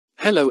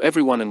Hello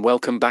everyone and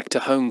welcome back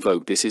to Home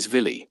Vogue. This is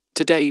Villy.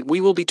 Today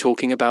we will be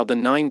talking about the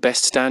 9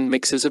 best stand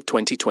mixers of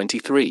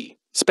 2023.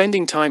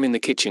 Spending time in the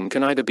kitchen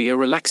can either be a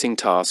relaxing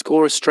task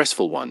or a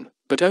stressful one,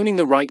 but owning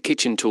the right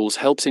kitchen tools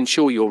helps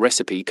ensure your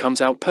recipe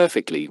comes out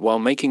perfectly while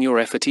making your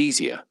effort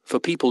easier. For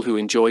people who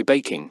enjoy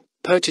baking,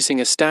 purchasing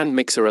a stand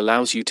mixer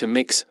allows you to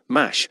mix,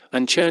 mash,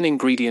 and churn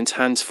ingredients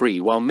hands-free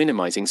while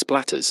minimizing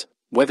splatters.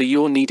 Whether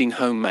you're kneading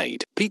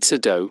homemade pizza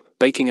dough,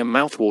 baking a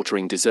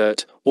mouth-watering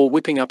dessert, or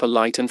whipping up a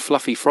light and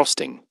fluffy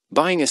frosting,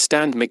 buying a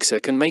stand mixer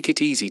can make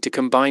it easy to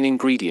combine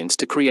ingredients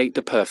to create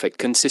the perfect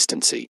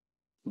consistency.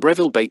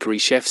 Breville Bakery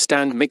Chef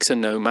Stand Mixer.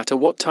 No matter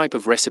what type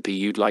of recipe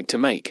you'd like to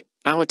make,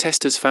 our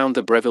testers found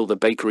the Breville the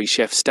Bakery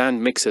Chef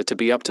Stand Mixer to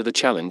be up to the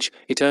challenge.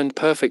 It earned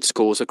perfect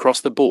scores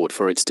across the board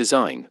for its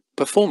design,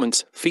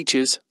 performance,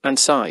 features, and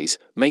size,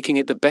 making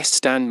it the best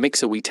stand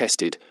mixer we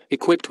tested.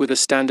 Equipped with a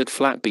standard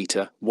flat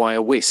beater,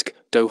 wire whisk,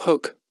 dough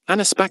hook, and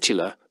a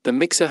spatula, the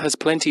mixer has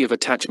plenty of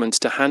attachments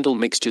to handle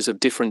mixtures of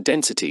different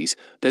densities.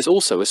 There's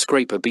also a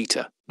scraper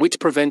beater, which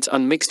prevents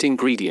unmixed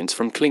ingredients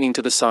from clinging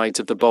to the sides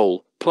of the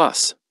bowl.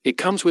 Plus, it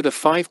comes with a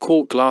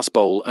 5-quart glass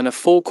bowl and a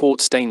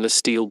 4-quart stainless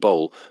steel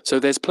bowl, so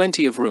there's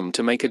plenty of room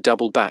to make a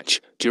double batch.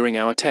 During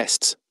our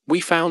tests, we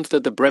found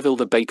that the Breville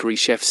the Bakery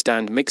Chef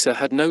Stand Mixer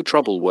had no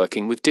trouble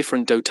working with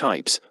different dough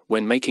types.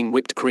 When making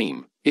whipped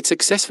cream, it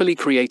successfully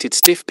created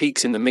stiff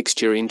peaks in the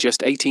mixture in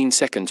just 18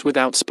 seconds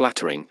without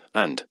splattering,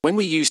 and when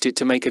we used it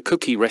to make a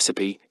cookie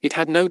recipe, it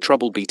had no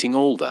trouble beating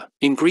all the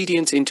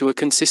ingredients into a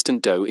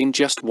consistent dough in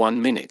just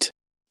 1 minute.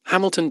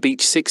 Hamilton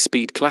Beach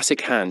 6-Speed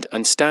Classic Hand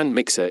and Stand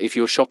Mixer. If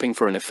you're shopping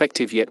for an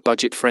effective yet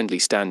budget-friendly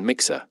stand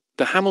mixer,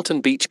 the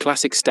Hamilton Beach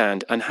Classic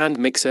Stand and Hand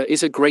Mixer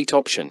is a great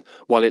option.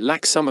 While it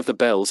lacks some of the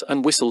bells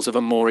and whistles of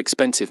a more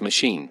expensive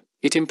machine,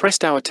 it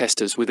impressed our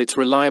testers with its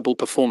reliable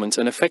performance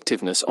and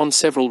effectiveness on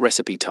several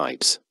recipe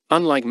types.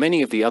 Unlike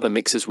many of the other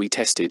mixers we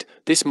tested,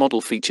 this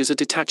model features a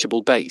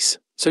detachable base,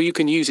 so you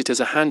can use it as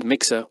a hand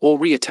mixer or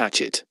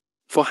reattach it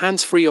for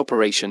hands-free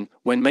operation.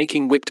 When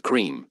making whipped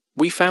cream,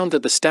 we found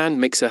that the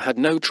stand mixer had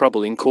no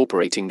trouble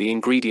incorporating the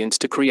ingredients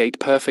to create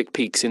perfect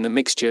peaks in the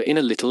mixture in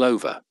a little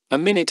over a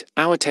minute.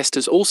 Our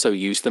testers also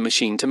used the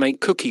machine to make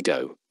cookie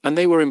dough, and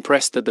they were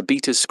impressed that the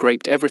beaters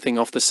scraped everything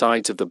off the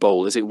sides of the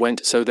bowl as it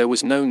went, so there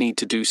was no need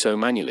to do so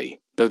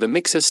manually. Though the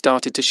mixer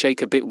started to shake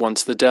a bit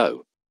once the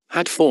dough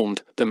had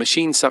formed, the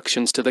machine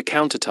suctions to the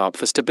countertop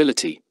for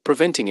stability,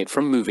 preventing it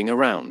from moving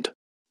around.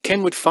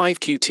 Kenwood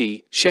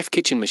 5QT Chef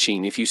Kitchen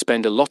Machine. If you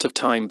spend a lot of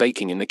time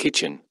baking in the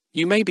kitchen,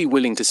 you may be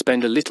willing to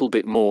spend a little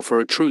bit more for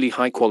a truly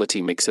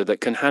high-quality mixer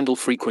that can handle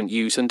frequent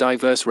use and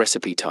diverse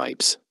recipe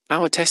types.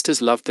 Our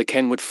testers loved the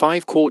Kenwood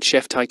 5-quart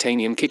Chef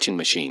Titanium Kitchen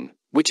Machine,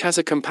 which has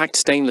a compact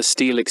stainless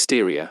steel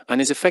exterior and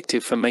is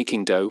effective for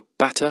making dough,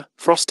 batter,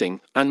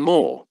 frosting, and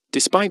more.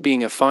 Despite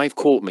being a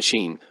 5-quart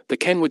machine, the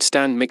Kenwood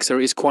stand mixer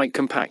is quite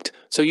compact,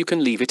 so you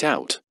can leave it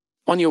out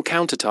on your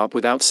countertop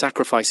without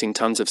sacrificing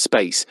tons of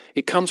space.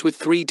 It comes with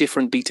 3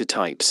 different beater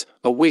types: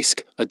 a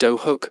whisk, a dough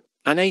hook,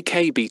 an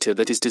AK beater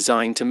that is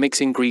designed to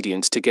mix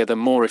ingredients together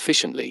more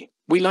efficiently.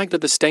 We like that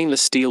the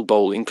stainless steel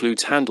bowl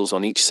includes handles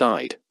on each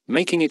side,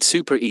 making it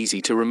super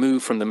easy to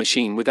remove from the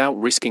machine without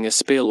risking a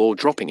spill or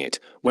dropping it.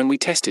 When we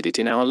tested it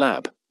in our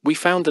lab, we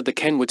found that the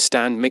Kenwood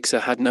stand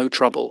mixer had no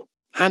trouble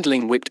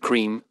handling whipped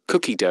cream,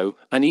 cookie dough,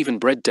 and even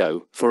bread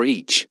dough. For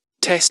each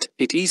test,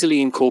 it easily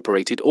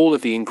incorporated all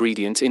of the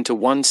ingredients into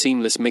one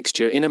seamless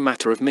mixture in a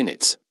matter of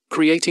minutes,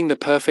 creating the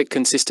perfect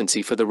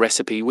consistency for the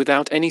recipe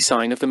without any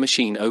sign of the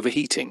machine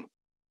overheating.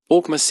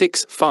 Orkma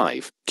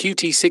 6.5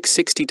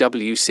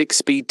 QT660W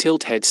 6-Speed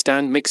Tilt Head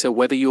Stand Mixer.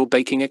 Whether you're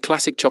baking a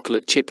classic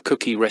chocolate chip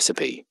cookie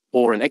recipe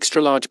or an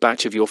extra-large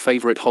batch of your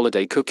favorite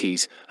holiday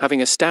cookies, having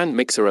a stand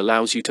mixer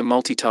allows you to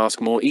multitask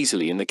more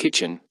easily in the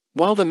kitchen.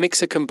 While the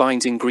mixer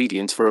combines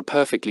ingredients for a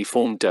perfectly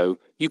formed dough,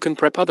 you can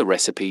prep other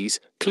recipes,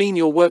 clean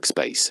your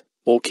workspace,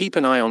 or keep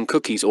an eye on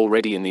cookies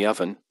already in the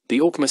oven. The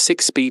Orkma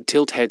 6-Speed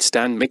Tilt Head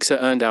Stand Mixer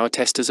earned our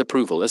testers'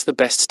 approval as the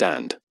best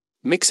stand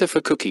mixer for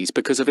cookies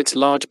because of its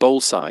large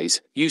bowl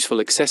size, useful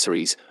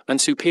accessories,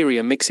 and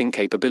superior mixing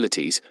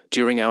capabilities.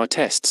 During our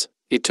tests,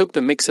 it took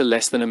the mixer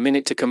less than a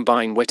minute to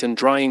combine wet and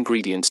dry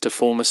ingredients to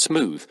form a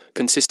smooth,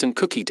 consistent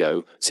cookie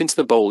dough. Since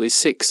the bowl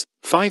is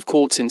 5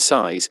 quarts in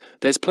size,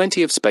 there's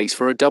plenty of space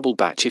for a double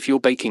batch if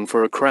you're baking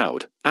for a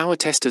crowd. Our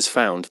testers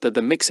found that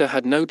the mixer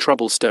had no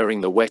trouble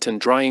stirring the wet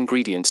and dry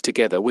ingredients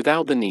together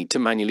without the need to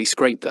manually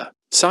scrape the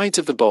sides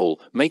of the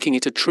bowl, making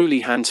it a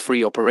truly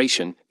hands-free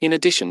operation. In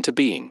addition to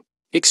being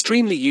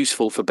extremely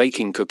useful for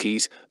baking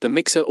cookies, the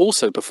mixer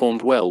also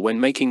performed well when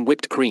making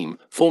whipped cream,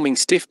 forming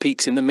stiff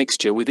peaks in the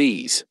mixture with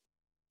ease.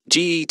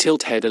 GE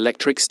Tilt Head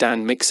Electric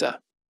Stand Mixer.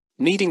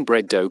 Kneading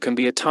bread dough can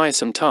be a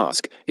tiresome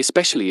task,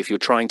 especially if you're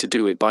trying to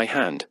do it by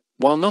hand.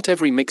 While not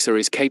every mixer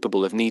is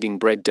capable of kneading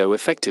bread dough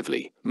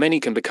effectively, many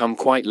can become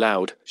quite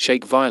loud,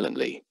 shake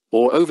violently,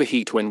 or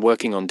overheat when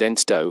working on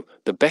dense dough.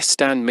 The best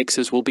stand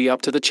mixers will be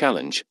up to the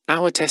challenge.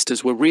 Our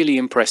testers were really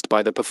impressed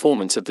by the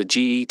performance of the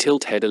GE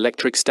Tilt Head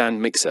Electric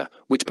Stand Mixer,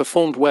 which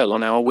performed well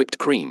on our whipped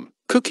cream,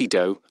 cookie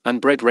dough, and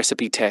bread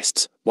recipe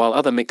tests, while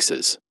other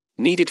mixers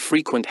needed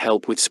frequent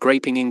help with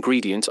scraping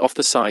ingredients off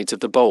the sides of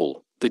the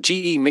bowl. The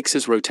GE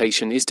mixer's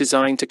rotation is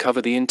designed to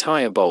cover the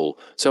entire bowl,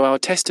 so our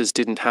testers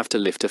didn't have to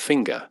lift a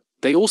finger.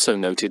 They also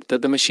noted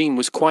that the machine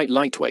was quite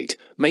lightweight,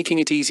 making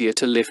it easier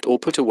to lift or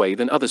put away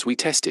than others we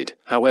tested.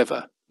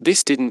 However,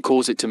 this didn't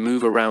cause it to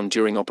move around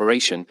during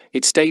operation.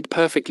 It stayed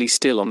perfectly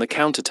still on the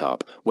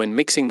countertop when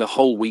mixing the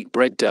whole wheat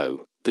bread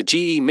dough. The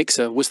GE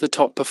mixer was the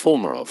top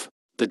performer of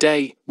the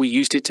day. We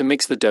used it to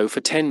mix the dough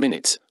for 10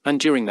 minutes, and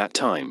during that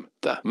time,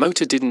 the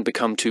motor didn't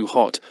become too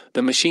hot,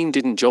 the machine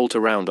didn't jolt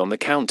around on the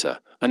counter,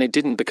 and it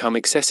didn't become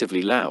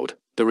excessively loud.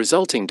 The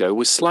resulting dough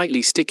was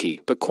slightly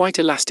sticky but quite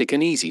elastic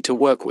and easy to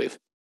work with.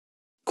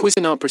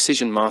 Cuisinart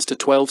Precision Master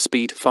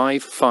 12-speed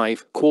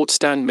 5/5-quart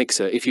stand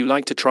mixer. If you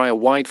like to try a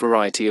wide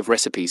variety of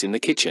recipes in the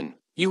kitchen,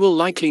 you will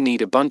likely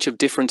need a bunch of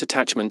different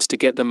attachments to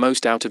get the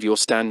most out of your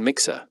stand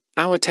mixer.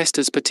 Our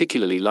testers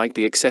particularly liked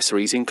the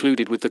accessories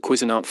included with the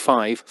Cuisinart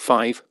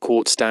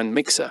 5/5-quart stand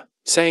mixer,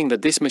 saying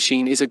that this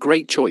machine is a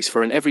great choice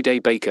for an everyday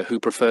baker who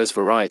prefers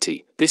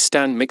variety. This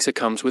stand mixer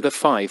comes with a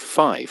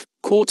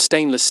 5/5-quart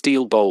stainless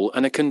steel bowl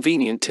and a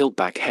convenient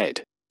tilt-back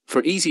head.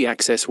 For easy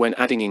access when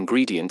adding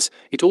ingredients,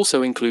 it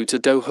also includes a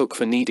dough hook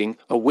for kneading,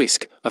 a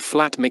whisk, a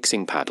flat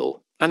mixing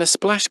paddle, and a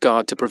splash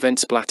guard to prevent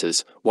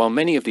splatters. While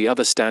many of the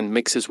other stand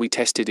mixers we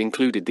tested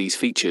included these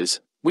features,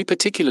 we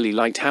particularly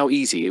liked how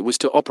easy it was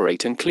to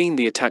operate and clean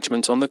the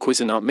attachments on the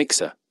Cuisinart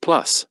mixer.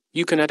 Plus,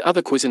 you can add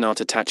other Cuisinart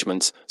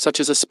attachments, such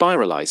as a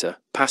spiralizer,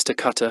 pasta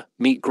cutter,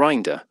 meat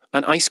grinder,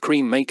 and ice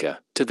cream maker,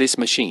 to this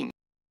machine.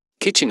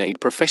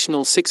 KitchenAid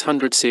Professional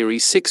 600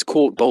 Series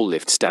 6-quart bowl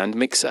lift stand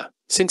mixer.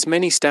 Since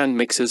many stand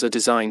mixers are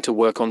designed to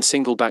work on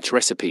single-batch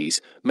recipes,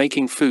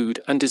 making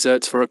food and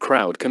desserts for a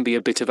crowd can be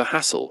a bit of a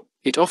hassle.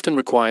 It often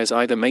requires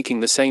either making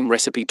the same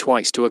recipe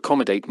twice to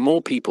accommodate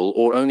more people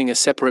or owning a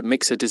separate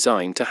mixer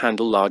designed to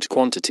handle large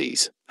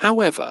quantities.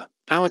 However,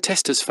 our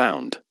testers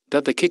found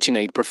that the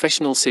KitchenAid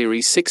Professional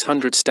Series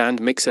 600 stand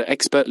mixer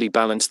expertly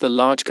balanced the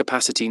large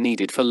capacity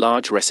needed for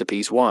large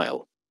recipes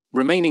while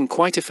remaining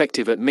quite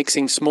effective at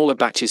mixing smaller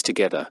batches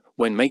together.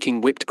 When making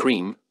whipped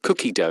cream,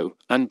 cookie dough,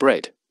 and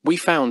bread, we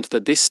found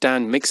that this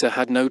stand mixer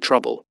had no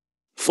trouble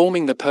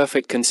forming the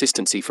perfect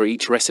consistency for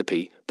each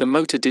recipe. The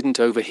motor didn't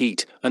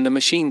overheat, and the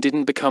machine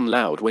didn't become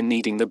loud when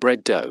kneading the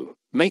bread dough,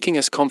 making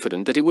us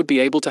confident that it would be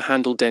able to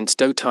handle dense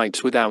dough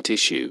types without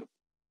issue.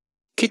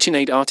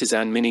 KitchenAid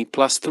Artisan Mini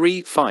Plus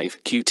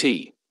 3/5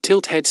 QT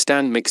Tilt Head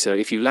Stand Mixer.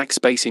 If you lack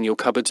space in your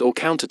cupboards or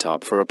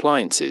countertop for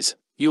appliances,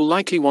 you'll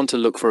likely want to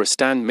look for a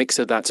stand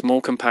mixer that's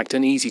more compact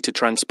and easy to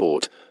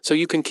transport, so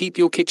you can keep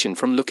your kitchen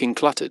from looking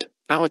cluttered.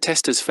 Our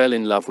testers fell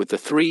in love with the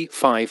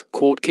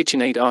 3/5-quart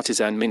KitchenAid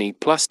Artisan Mini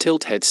Plus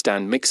Tilt Head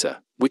Stand Mixer,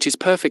 which is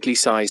perfectly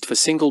sized for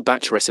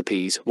single-batch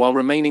recipes while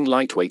remaining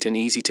lightweight and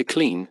easy to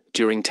clean.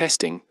 During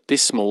testing,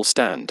 this small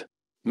stand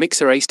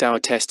mixer aced our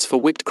tests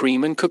for whipped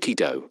cream and cookie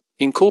dough,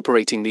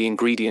 incorporating the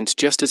ingredients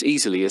just as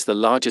easily as the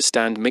larger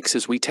stand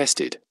mixers we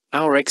tested.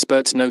 Our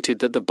experts noted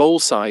that the bowl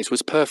size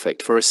was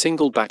perfect for a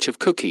single batch of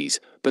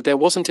cookies, but there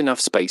wasn't enough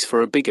space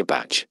for a bigger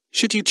batch,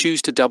 should you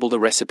choose to double the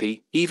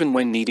recipe, even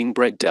when kneading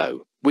bread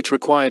dough, which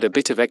required a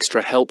bit of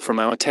extra help from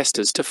our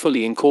testers to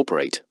fully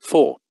incorporate.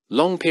 For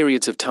long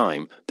periods of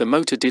time, the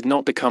motor did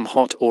not become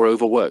hot or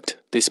overworked.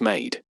 This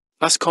made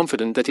us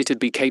confident that it'd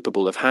be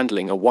capable of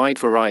handling a wide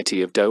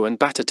variety of dough and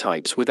batter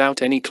types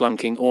without any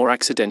clunking or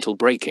accidental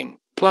breaking.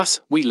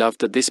 Plus, we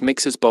loved that this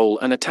mixer's bowl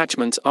and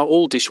attachments are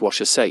all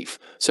dishwasher safe,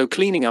 so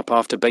cleaning up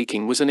after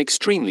baking was an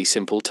extremely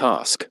simple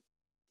task.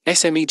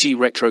 SMEG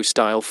Retro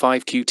Style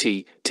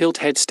 5QT Tilt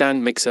Head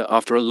Stand Mixer.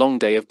 After a long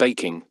day of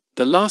baking,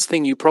 the last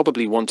thing you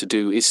probably want to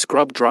do is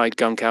scrub dried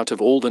gunk out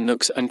of all the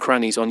nooks and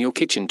crannies on your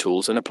kitchen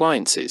tools and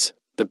appliances.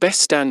 The best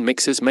stand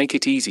mixers make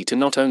it easy to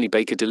not only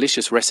bake a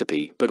delicious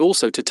recipe but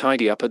also to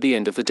tidy up at the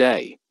end of the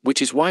day,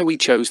 which is why we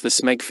chose the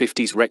SMEG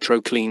 50's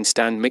Retro Clean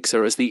Stand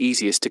Mixer as the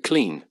easiest to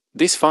clean.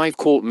 This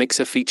 5-quart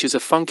mixer features a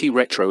funky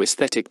retro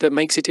aesthetic that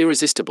makes it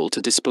irresistible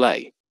to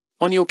display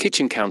on your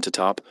kitchen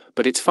countertop,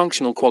 but its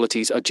functional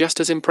qualities are just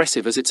as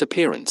impressive as its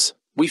appearance.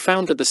 We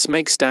found that the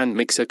SMEG stand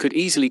mixer could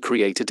easily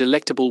create a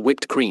delectable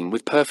whipped cream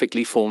with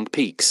perfectly formed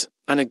peaks,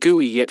 and a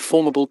gooey yet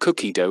formable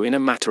cookie dough in a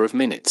matter of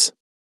minutes.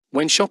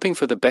 When shopping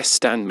for the best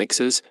stand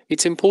mixers,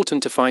 it's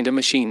important to find a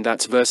machine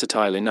that's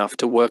versatile enough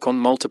to work on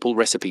multiple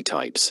recipe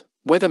types.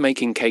 Whether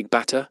making cake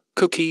batter,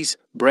 cookies,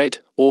 bread,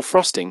 or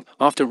frosting.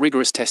 After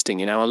rigorous testing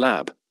in our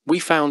lab, we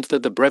found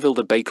that the Breville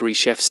the Bakery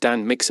Chef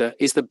Stand Mixer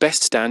is the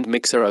best stand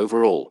mixer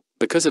overall,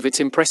 because of its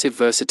impressive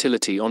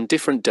versatility on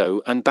different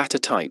dough and batter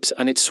types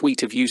and its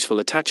suite of useful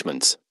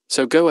attachments.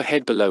 So go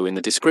ahead below in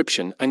the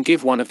description and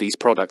give one of these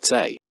products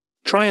a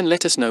try and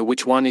let us know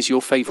which one is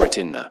your favorite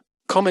in the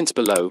comments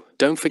below.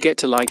 Don't forget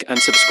to like and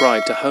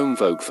subscribe to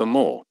Vogue for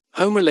more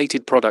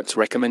home-related products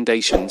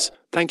recommendations.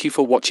 Thank you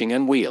for watching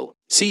and we'll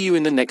see you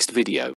in the next video.